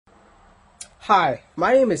Hi,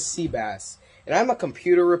 my name is Seabass, and I'm a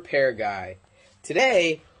computer repair guy.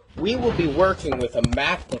 Today, we will be working with a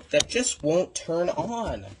MacBook that just won't turn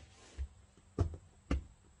on.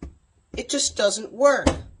 It just doesn't work.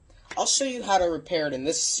 I'll show you how to repair it in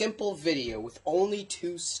this simple video with only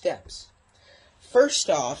 2 steps. First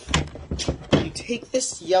off, you take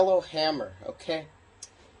this yellow hammer, okay?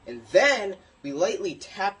 And then we lightly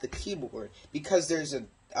tap the keyboard because there's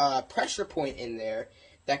a pressure point in there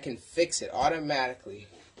that can fix it automatically,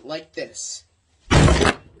 like this.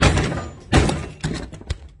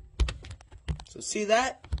 So see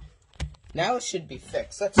that? Now it should be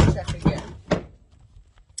fixed. Let's check again.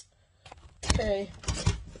 Okay.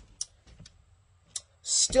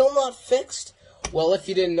 Still not fixed? Well, if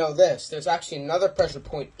you didn't know this, there's actually another pressure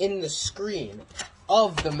point in the screen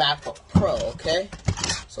of the MacBook Pro, okay?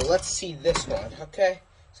 So let's see this one, okay?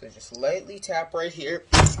 So just lightly tap right here.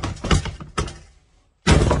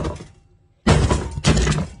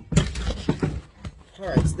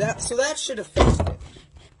 Alright, so that should have fixed it.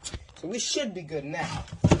 So we should be good now.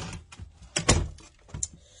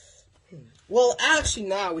 Well, actually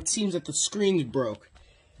now it seems that the screen's broke.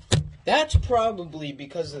 That's probably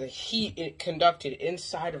because of the heat it conducted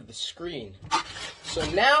inside of the screen. So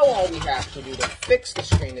now all we have to do to fix the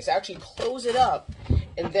screen is actually close it up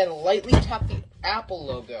and then lightly tap the Apple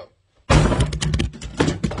logo.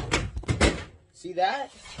 See that?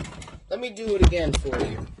 Let me do it again for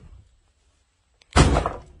you.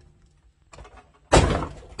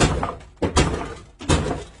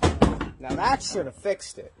 Now that should have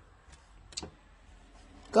fixed it.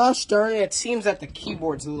 Gosh darn it, it seems that the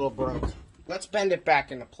keyboard's a little broke. Let's bend it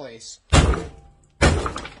back into place.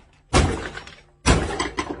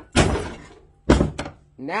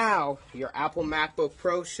 Now, your Apple MacBook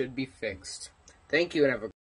Pro should be fixed. Thank you and have a